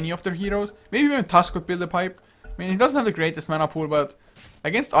really any of their heroes. Maybe even Tusk could build a Pipe. I mean, he doesn't have the greatest mana pool, but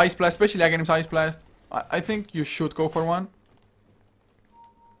against Ice Blast, especially Aghanim's Ice Blast, I think you should go for one.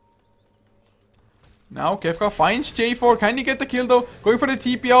 Now Kefka finds J4. Can he get the kill though? Going for the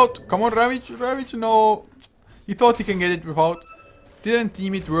TP out. Come on, Ravage, no. He thought he can get it without. Didn't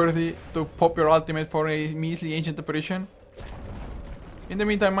deem it worthy to pop your ultimate for a measly ancient apparition. In the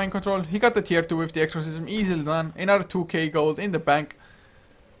meantime, mind control. He got the tier 2 with the exorcism. Easily done. Another 2k gold in the bank.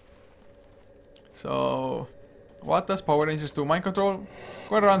 So, what does Power Rangers do? Mind control.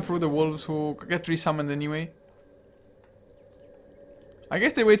 Gonna run through the wolves who get resummoned anyway. I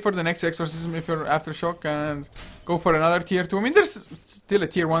guess they wait for the next exorcism if you're Aftershock and go for another tier 2. I mean, there's still a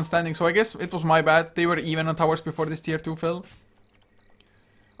tier 1 standing, so I guess it was my bad. They were even on towers before this tier 2 fell.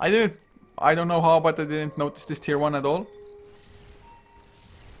 I don't know how, but I didn't notice this tier 1 at all.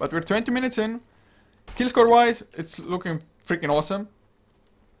 But we're 20 minutes in. Kill score wise, it's looking freaking awesome.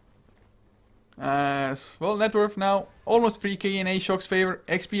 Well, net worth now almost 3k in Aftershock's favor.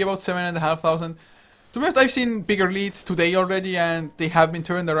 XP about 7,500. To be honest, I've seen bigger leads today already and they have been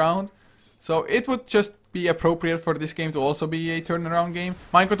turned around. So it would just be appropriate for this game to also be a turnaround game.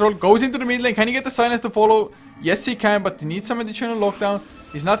 Mind control goes into the mid lane. Can he get the silence to follow? Yes, he can, but he needs some additional lockdown.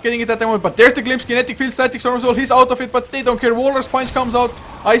 He's not getting it at the moment, but there's the glimpse. Kinetic field, static storm as well. He's out of it, but they don't care. Walrus punch comes out.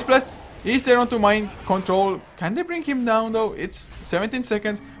 Ice blast is there onto mind control. Can they bring him down though? It's 17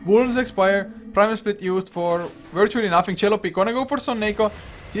 seconds. Wolves expire. Primal split used for virtually nothing. Chelopi gonna go for Soneko.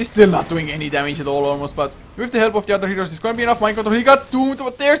 He's still not doing any damage at all almost, but with the help of the other heroes, it's gonna be enough mind control. He got doomed,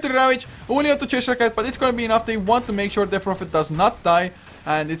 but there's the damage. Only onto Cheshire Cat, but it's gonna be enough. They want to make sure the Prophet does not die,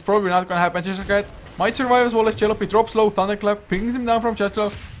 and it's probably not gonna happen. Cheshire Cat might survive as well as Chelopi drops low. Thunderclap brings him down from Cheshire.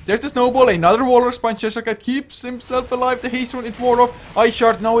 There's the snowball, another Walrus punch. Cheshire Cat keeps himself alive. The haste rune, it wore off. Ice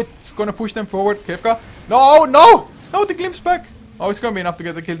shard, now it's gonna push them forward. Kefka, no, the glimpse back. Oh, it's gonna be enough to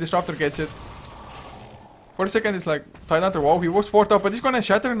get the kill. Disruptor gets it. For a second, it's like Tidehunter. Wow, he was fourth up, but he's gonna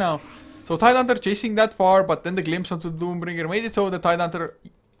shatter now. So Tidehunter chasing that far, but then the glimpse onto Doombringer made it so the Tidehunter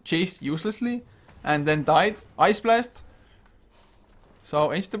chased uselessly and then died. Ice Blast.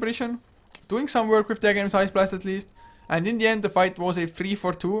 So Ancient Apparition doing some work with the against Ice Blast at least. And in the end, the fight was a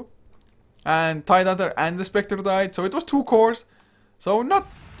 3-for-2. And Tidehunter and the Spectre died, so it was 2 cores. So not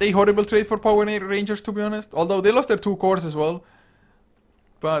a horrible trade for Power Rangers, to be honest. Although they lost their 2 cores as well.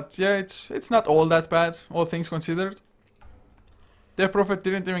 But yeah, it's not all that bad, all things considered. The Prophet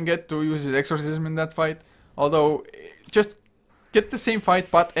didn't even get to use his exorcism in that fight. Although, just get the same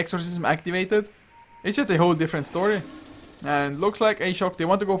fight but exorcism activated. It's just a whole different story. And looks like Aftershock, they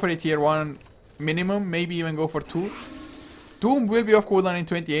want to go for a tier 1 minimum, maybe even go for 2. Doom will be off cooldown in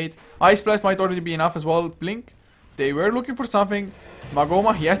 28. Ice Blast might already be enough as well. Blink, they were looking for something.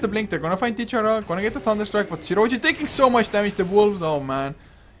 Magoma, he has the blink, they're gonna find Tichara, gonna get the Thunderstrike, but Shiroji taking so much damage, the wolves, oh man.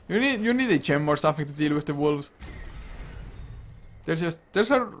 You need a gem or something to deal with the wolves. They're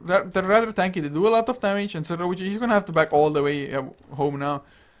rather tanky, they do a lot of damage, and Shiroji, he's gonna have to back all the way home now.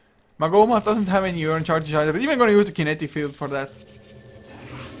 Magoma doesn't have any urn charges either, they're even gonna use the kinetic field for that.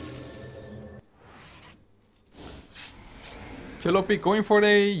 Chelopi going for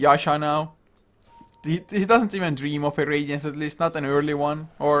a Yasha now. He doesn't even dream of a Radiance, at least not an early one,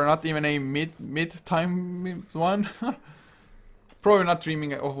 or not even a mid-time one. Probably not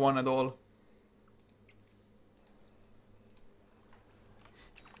dreaming of one at all.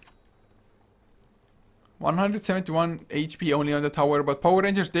 $171 HP only on the tower, but Power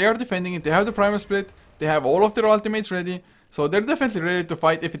Rangers, they are defending it. They have the Primal Split, they have all of their ultimates ready, so they're definitely ready to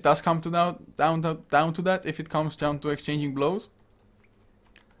fight if it does come to down to that, if it comes down to exchanging blows.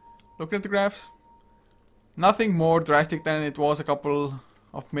 Looking at the graphs, nothing more drastic than it was a couple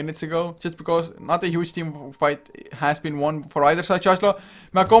of minutes ago, just because not a huge team fight has been won for either side. Chashla,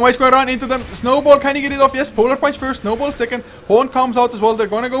 Makoma is going to run into them. Snowball, can he get it off? Yes, Polar Punch first, Snowball second. Horn comes out as well. They're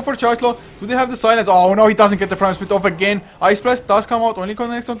going to go for Chashla. Do they have the silence? Oh no, he doesn't get the Prime Split off again. Ice Blast does come out, only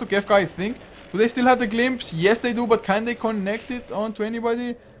connects onto Kefka, I think. Do they still have the glimpse? Yes, they do, but can they connect it onto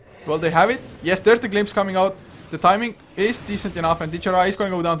anybody? Well, they have it. Yes, there's the glimpse coming out. The timing is decent enough, and Tichara is going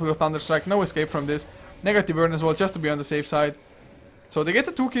to go down to the Thunderstrike. No escape from this. Negative burn as well, just to be on the safe side. So they get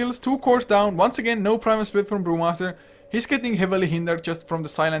the 2 kills, 2 cores down. Once again, no Primal Split from Brewmaster. He's getting heavily hindered just from the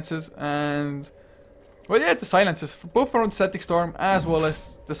silences and... well, yeah, the silences, both from the Static Storm as well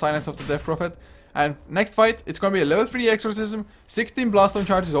as the silence of the Death Prophet. And next fight, it's going to be a level 3 Exorcism. 16 Blaststone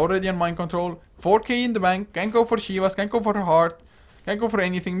charges already on Mind Control. 4k in the bank. Can't go for Shivas, can't go for her heart. Can't go for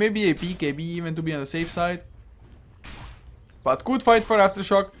anything. Maybe a BKB even to be on the safe side. But good fight for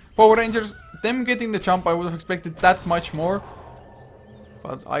Aftershock. Power Rangers, them getting the jump, I would have expected that much more.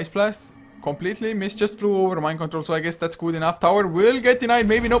 But Ice Blast completely missed, just flew over Mind Control, so I guess that's good enough. Tower will get denied,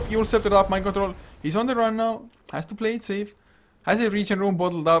 maybe nope, you'll set it up, Mind Control. He's on the run now, has to play it safe. Has a regen room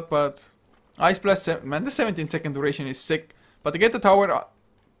bottled up, but Ice Blast, man, the 17-second duration is sick. But to get the tower,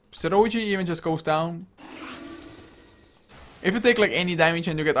 Seroji even just goes down. If you take like any damage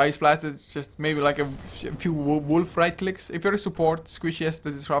and you get ice blasted, just maybe like a few wolf right clicks. If you're a support, squishy as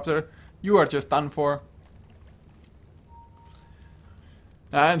the disruptor, you are just done for.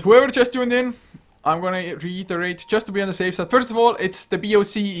 And whoever just tuned in, I'm gonna reiterate just to be on the safe side. First of all, it's the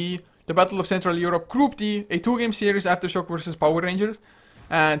BOCE, the Battle of Central Europe Group D, a 2-game series, Aftershock versus Power Rangers.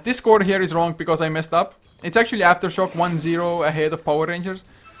 And this score here is wrong because I messed up. It's actually Aftershock 1-0 ahead of Power Rangers,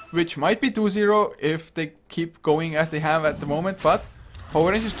 which might be 2-0 if they keep going as they have at the moment. But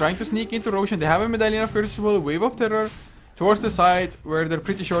Power Rangers trying to sneak into Roshan. They have a Medallion of Crucible, Wave of Terror towards the side where they're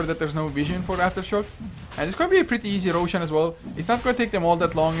pretty sure that there's no vision for Aftershock. And it's going to be a pretty easy Roshan as well. It's not going to take them all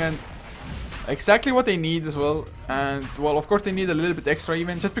that long, and exactly what they need as well. And well, of course they need a little bit extra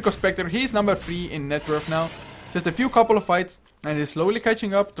even, just because Spectre, he's number 3 in net worth now. Just a couple of fights and he's slowly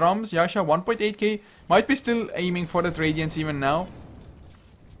catching up. Drums, Yasha 1.8k, might be still aiming for that Radiance even now.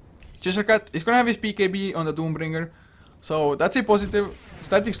 Cheshire is gonna have his BKB on the Doombringer, so that's a positive.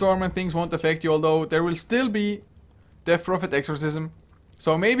 Static Storm and things won't affect you, although there will still be Death Prophet Exorcism.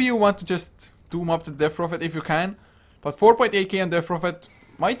 So maybe you want to just Doom up the Death Prophet if you can, but 4.8k on Death Prophet.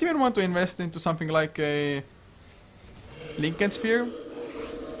 Might even want to invest into something like a Lincoln Sphere,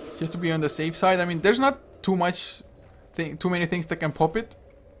 just to be on the safe side. I mean, there's not too many things that can pop it.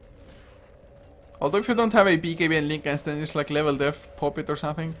 Although if you don't have a BKB and Lincolns, then it's like level def, pop it or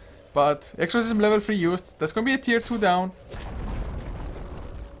something. But Exorcism level 3 used. That's gonna be a tier 2 down.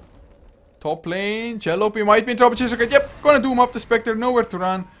 Top lane, Jalopy might be in trouble. Yep, gonna Doom up the Spectre, nowhere to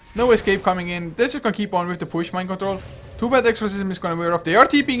run. No escape coming in. They're just gonna keep on with the push, mind control. Too bad Exorcism is gonna wear off. They are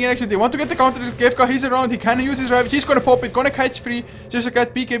TPing in actually. They want to get the counter. Gefka, he's around. He can use his Ravage. He's gonna pop it. Gonna catch free.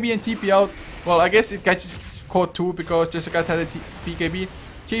 Jessicat, BKB and TP out. Well, I guess it catches caught 2 because Jessicat had a BKB.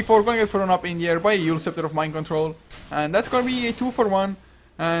 J4 gonna get thrown up in the air by a Yule Scepter of Mind Control. And that's gonna be a 2 for 1.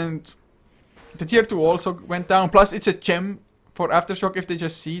 And the tier 2 also went down. Plus, it's a gem for Aftershock if they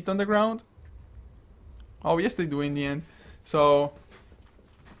just see it on the ground. Oh, yes, they do in the end. So,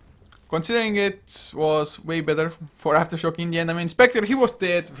 considering it was way better for Aftershock in the end. I mean, Spectre, he was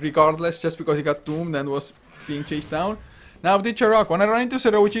dead regardless, just because he got doomed and was being chased down. Now, Dichara gonna run into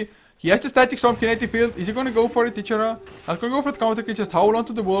Seroji. He has the Static Storm Kinetic Field. Is he gonna go for it, Dichara? I'm gonna go for the counter kill, just howl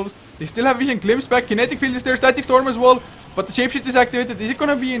onto the walls. They still have vision, glimpse back. Kinetic Field is there, Static Storm as well. But the Shapeshift is activated. Is it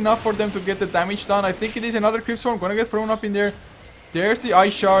gonna be enough for them to get the damage done? I think it is. Another Crypt Storm gonna get thrown up in there. There's the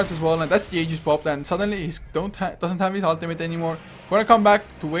Ice Shards as well, and that's the Aegis popped, and suddenly he doesn't have his ultimate anymore. Gonna come back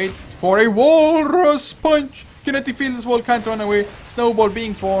to wait for a Walrus Punch. Kinetic Field as well, can't run away. Snowball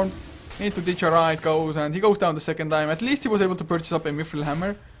being formed. Into Dichara it goes, and he goes down the second time. At least he was able to purchase up a Mithril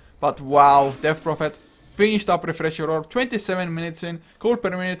Hammer. But wow, Death Prophet finished up Refresher Orb. 27 minutes in, gold per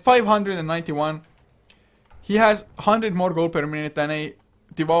minute 591. He has 100 more gold per minute than a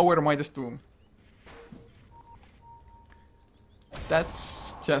Devour Midas Doom.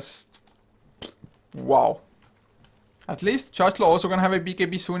 That's just wow. At least Chachlo also gonna have a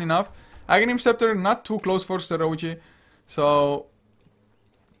BKB soon enough. Aghanim Scepter not too close for Seroji, so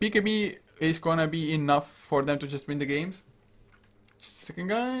BKB is gonna be enough for them to just win the games. Just a second,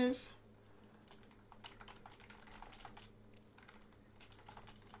 guys.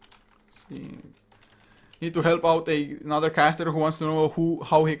 Need to help out another caster who wants to know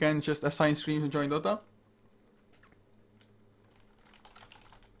how he can just assign streams and join Dota.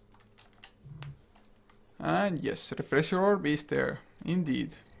 And yes, Refresher Orb is there,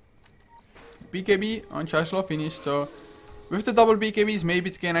 indeed. BKB on Chashlo finished, so with the double BKBs, maybe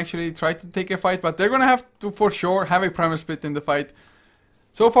they can actually try to take a fight, but they're gonna have to for sure have a Primal Split in the fight.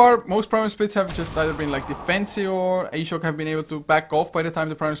 So far, most Primal Splits have just either been like defensive or Ashok have been able to back off by the time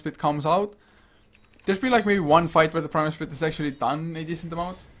the Primal Split comes out. There's been like maybe one fight where the Primal Split is actually done a decent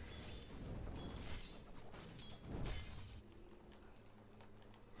amount.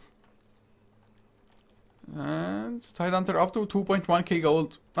 And Tidehunter up to 2.1k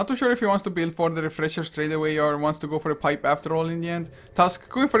gold. Not too sure if he wants to build for the Refresher straight away or wants to go for a pipe after all in the end. Tusk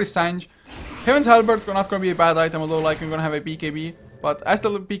going for his Sange. Heaven's Halberd not going to be a bad item, although like I'm going to have a BKB. But as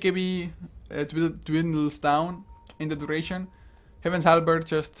the BKB dwindles down in the duration, Heaven's Halberd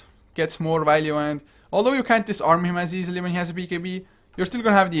just gets more value, and although you can't disarm him as easily when he has a BKB, you're still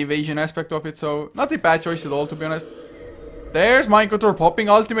going to have the evasion aspect of it, so not a bad choice at all, to be honest. There's Mind Control popping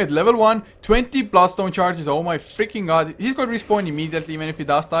ultimate, level 1, 20 Bloodstone charges, oh my freaking god. He's going to respawn immediately even if he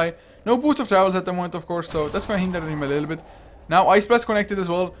does die. No boost of travels at the moment, of course, so that's going to hinder him a little bit. Now Ice Blast connected as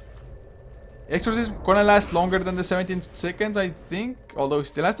well. Exorcism gonna last longer than the 17 seconds, I think. Although he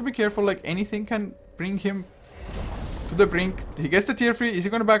still has to be careful, like anything can bring him to the brink. He gets the tier 3, is he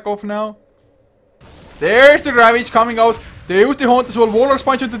gonna back off now? There's the Ravage coming out. They use the Haunt as well. Warlord's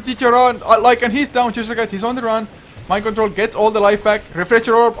Punch into Tichara, and he's down. Cheshire, he's on the run. Mind Control gets all the life back.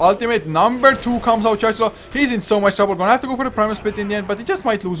 Refresher Orb, ultimate number 2 comes out. Churchill, he's in so much trouble. Gonna have to go for the Primal Split in the end, but he just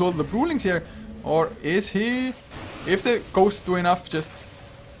might lose all the Brewlings here. Or is he? If the Ghosts do enough, just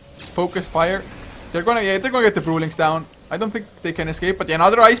focus fire. They're gonna get the Brewlings down. I don't think they can escape, but yeah,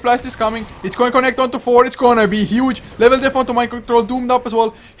 another Ice Blast is coming. It's going to connect onto 4. It's going to be huge. Level def onto Mind Control, doomed up as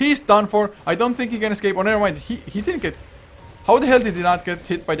well. He's done for. I don't think he can escape. Oh, never mind. He didn't get... How the hell did he not get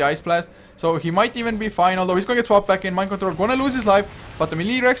hit by the Ice Blast? So he might even be fine, although he's going to get swapped back in. Mind Control gonna lose his life, but the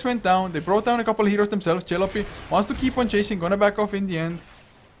melee Rex went down. They brought down a couple of heroes themselves. Jalopy wants to keep on chasing, gonna back off in the end.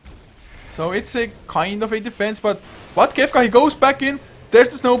 So it's a kind of a defense, but what Kefka, he goes back in. There's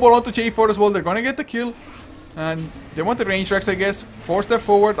the snowball onto J4 as well. They're gonna get the kill. And they want the range Rex, I guess. 4 step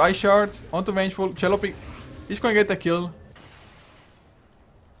forward, Ice Shards onto Vengeful. Jalopy, he's gonna get the kill.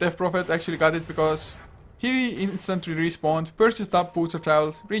 Death Prophet actually got it because he instantly respawned, purchased up Boots of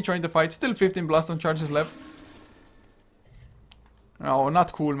Travels, rejoined the fight, still 15 Blast on charges left. No,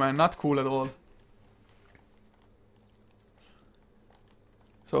 not cool, man, not cool at all.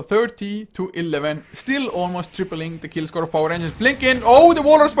 So 30 to 11, still almost tripling the kill score of Power Rangers. Blink in, oh, the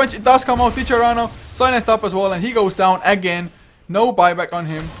Walrus Punch, it does come out. Ticharano, silenced up as well, and he goes down again. No buyback on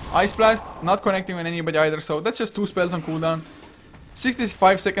him. Ice Blast, not connecting with anybody either, so that's just 2 spells on cooldown.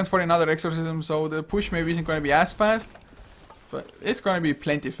 65 seconds for another exorcism, so the push maybe isn't going to be as fast, but it's going to be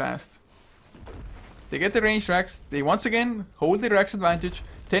plenty fast. They get the range Rex, they once again hold the Rex advantage,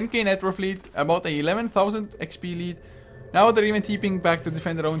 10k net worth lead, about a 11,000 XP lead. Now they're even TPing back to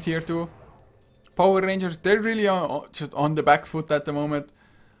defend their own tier 2. Power Rangers, they're really just on the back foot at the moment.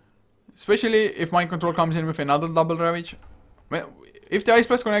 Especially if Mind Control comes in with another double Ravage. Well, if the Ice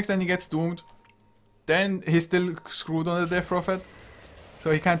Blast connects and he gets doomed, then he's still screwed on the Death Prophet. So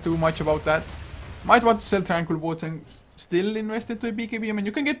he can't do much about that. Might want to sell Tranquil Boats and still invest into a BKB. I mean,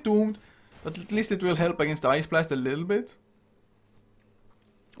 you can get doomed, but at least it will help against the Ice Blast a little bit.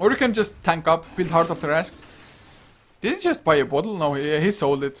 Or you can just tank up, build Heart of Tarrasque. Did he just buy a bottle? No, he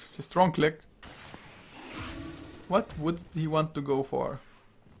sold it. Just wrong click. What would he want to go for?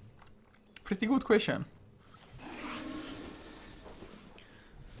 Pretty good question.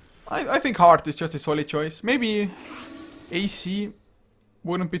 I think Heart is just a solid choice. Maybe AC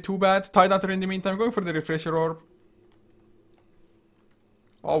wouldn't be too bad. Tidehunter in the meantime, going for the Refresher Orb.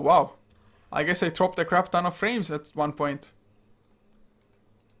 Oh wow. I guess I dropped a crap ton of frames at one point.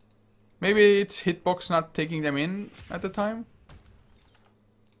 Maybe it's hitbox not taking them in at the time.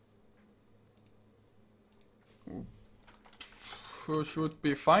 Should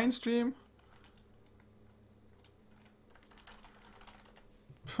be fine, stream.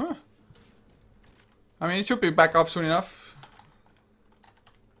 Huh. I mean, it should be back up soon enough.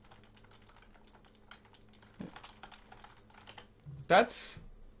 That's...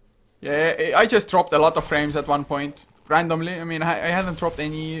 Yeah, I just dropped a lot of frames at one point. Randomly. I mean, I hadn't dropped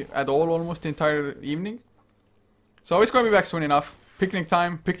any at all almost the entire evening. So it's going to be back soon enough. Picnic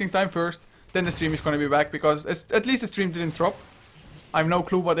time first. Then the stream is going to be back because at least the stream didn't drop. I have no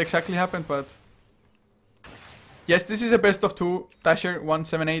clue what exactly happened, but... Yes, this is a best of 2. Dasher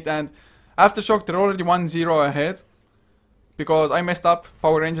 178 and Aftershock, they're already 1-0 ahead. Because I messed up.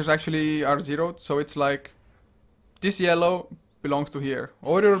 Power Rangers actually are 0'd. So it's like... This yellow belongs to here.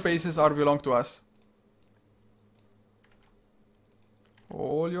 All your bases belong to us.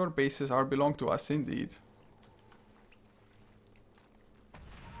 All your bases belong to us indeed.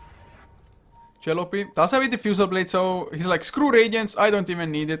 Jalopy does have a diffusal blade, so he's like, screw Radiance, I don't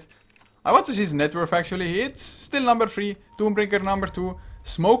even need it. I want to see his net worth actually. It's still number 3, Doombreaker number 2,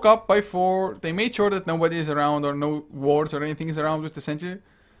 Smoke up by 4. They made sure that nobody is around or no wards or anything is around with the sentry.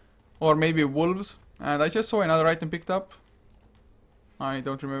 Or maybe wolves. And I just saw another item picked up. I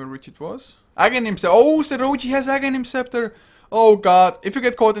don't remember which it was. Aghanim Scepter. Oh, Seroji has Aghanim Scepter. Oh god. If you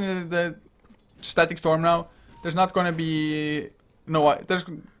get caught in the static storm now, there's not gonna be... No, there's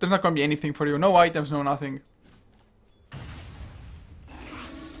not gonna be anything for you. No items, no nothing.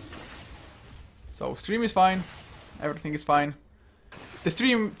 So stream is fine. Everything is fine. The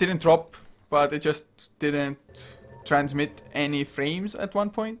stream didn't drop, but it just didn't transmit any frames at one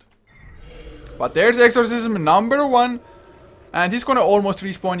point. But there's Exorcism number 1. And he's gonna almost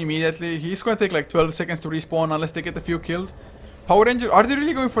respawn immediately. He's gonna take like 12 seconds to respawn unless they get a few kills. Power Rangers, are they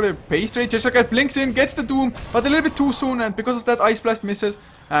really going for the base trade? Cheshire blinks in, gets the Doom, but a little bit too soon, and because of that, Ice Blast misses.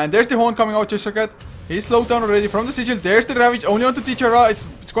 And there's the Horn coming out, Cheshire. He's slowed down already from the Sigil. There's the Ravage, only onto Tichara.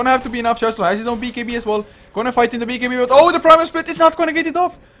 It's gonna have to be enough. Cheshire has his own BKB as well. Gonna fight in the BKB, but oh, the Primal Split, it's not gonna get it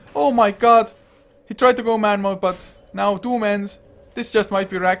off. Oh my god. He tried to go man mode, but now Doom ends. This just might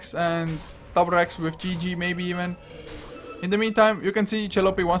be Rex, and double Rex with GG maybe even. In the meantime, you can see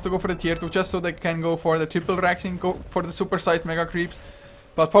Jalopy wants to go for the tier 2 just so they can go for the triple Raxing, go for the supersized mega creeps.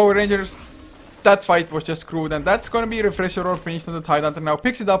 But Power Rangers, that fight was just screwed, and that's gonna be Refresher or finished on the Tidehunter now.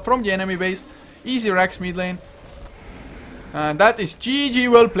 Picks it up from the enemy base. Easy Rax mid lane. And that is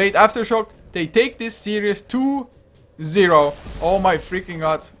GG, well played. Aftershock, they take this series 2-0. Oh my freaking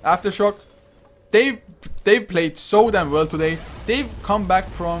god. Aftershock, they played so damn well today. They've come back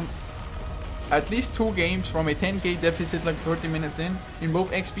from at least 2 games from a 10k deficit like 30 minutes in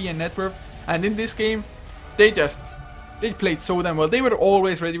both XP and net worth. And in this game, they played so damn well. They were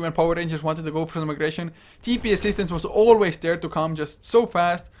always ready when Power Rangers wanted to go for some aggression. TP assistance was always there to come just so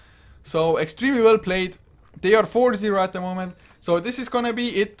fast. So extremely well played. They are 4-0 at the moment. So this is gonna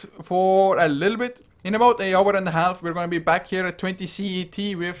be it for a little bit. In about an hour and a half, we're gonna be back here at 20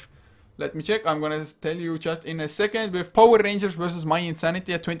 CET with, let me check, I'm gonna tell you just in a second, with Power Rangers versus My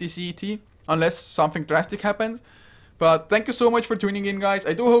Insanity at 20 CET. Unless something drastic happens. But thank you so much for tuning in, guys.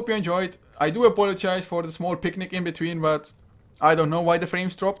 I do hope you enjoyed. I do apologize for the small picnic in between, but I don't know why the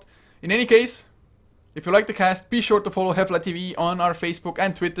frames dropped. In any case, if you like the cast, be sure to follow HeflaTV on our Facebook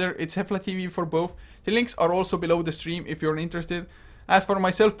and Twitter. It's HeflaTV for both. The links are also below the stream if you're interested. As for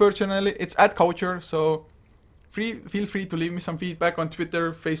myself personally, it's @Coucher, so feel free to leave me some feedback on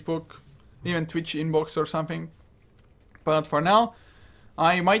Twitter, Facebook, even Twitch inbox or something. But for now,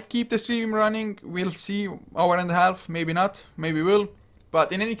 I might keep the stream running. We'll see, hour and a half, maybe not, maybe will.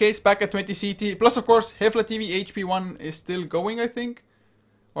 But in any case, back at 20 CT. Plus, of course, HeflaTV HP1 is still going, I think.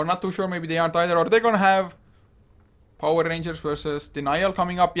 Or not too sure, maybe they aren't either. Or they're gonna have Power Rangers versus Denial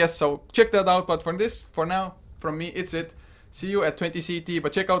coming up. Yes, so check that out. But for now, from me, it's it. See you at 20 CT.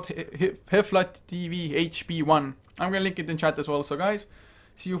 But check out HeflaTV HP1. I'm gonna link it in chat as well. So guys,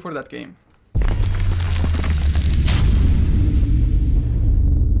 see you for that game.